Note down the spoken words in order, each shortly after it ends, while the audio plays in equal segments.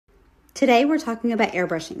Today we're talking about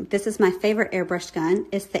airbrushing. This is my favorite airbrush gun.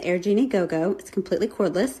 It's the Air Genie Go-Go. It's completely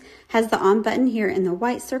cordless, has the on button here in the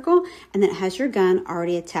white circle, and then it has your gun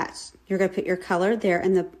already attached. You're going to put your color there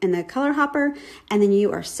in the color hopper, and then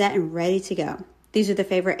you are set and ready to go. These are the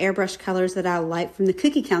favorite airbrush colors that I like from the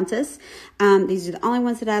Cookie Countess. These are the only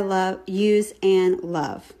ones that I use and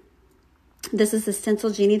love. This is the stencil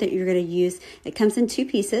genie that you're going to use. It comes in 2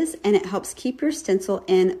 pieces and it helps keep your stencil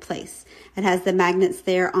in place. It has the magnets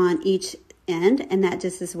there on each end, and that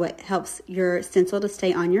just is what helps your stencil to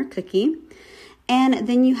stay on your cookie. And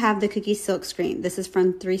then you have the cookie silk screen. This is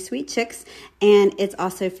from 3 Sweet Chicks, and it's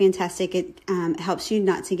also fantastic. It helps you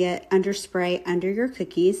not to get underspray under your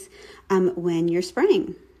cookies when you're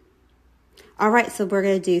spraying. All right, so we're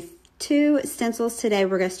going to do 2 stencils today.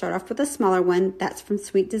 We're going to start off with a smaller one. That's from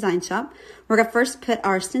Sweet Design Shop. We're going to first put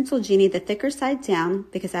our stencil genie the thicker side down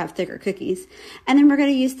because I have thicker cookies. And then we're going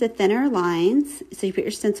to use the thinner lines. So you put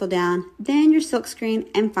your stencil down, then your silk screen,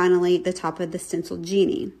 and finally the top of the stencil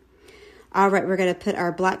genie. All right, we're going to put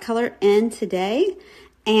our black color in today.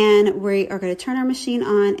 And we are going to turn our machine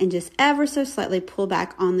on and just ever so slightly pull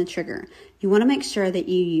back on the trigger. You want to make sure that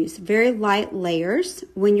you use very light layers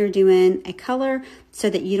when you're doing a color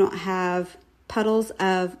so that you don't have puddles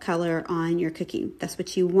of color on your cookie. That's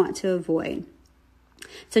what you want to avoid.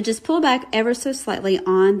 So just pull back ever so slightly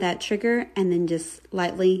on that trigger and then just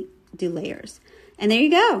lightly do layers. And there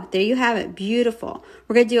you go. There you have it. Beautiful.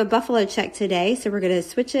 We're going to do a buffalo check today. So we're going to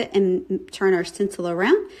switch it and turn our stencil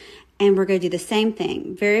around. And we're going to do the same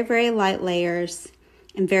thing. Very, very light layers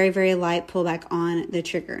and very, very light pullback on the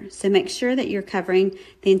trigger. So make sure that you're covering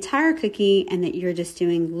the entire cookie and that you're just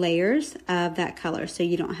doing layers of that color so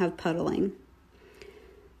you don't have puddling.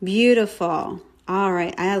 Beautiful. All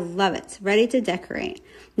right, I love it. It's ready to decorate.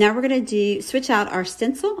 Now we're going to switch out our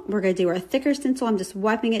stencil. We're going to do our thicker stencil. I'm just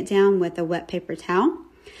wiping it down with a wet paper towel.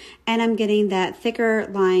 And I'm getting that thicker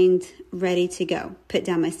lined ready to go. Put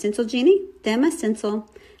down my stencil genie, then my stencil,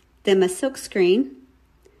 then my silk screen,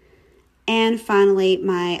 and finally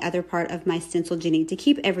my other part of my stencil genie to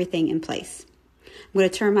keep everything in place. I'm going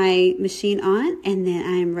to turn my machine on and then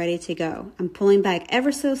I am ready to go. I'm pulling back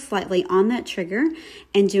ever so slightly on that trigger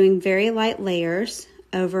and doing very light layers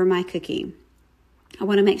over my cookie. I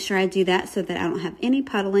want to make sure I do that so that I don't have any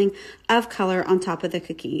puddling of color on top of the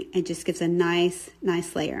cookie. It just gives a nice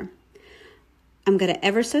layer. I'm going to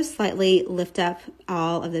ever so slightly lift up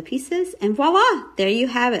all of the pieces, and voila, there you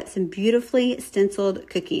have it. Some beautifully stenciled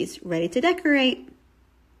cookies ready to decorate.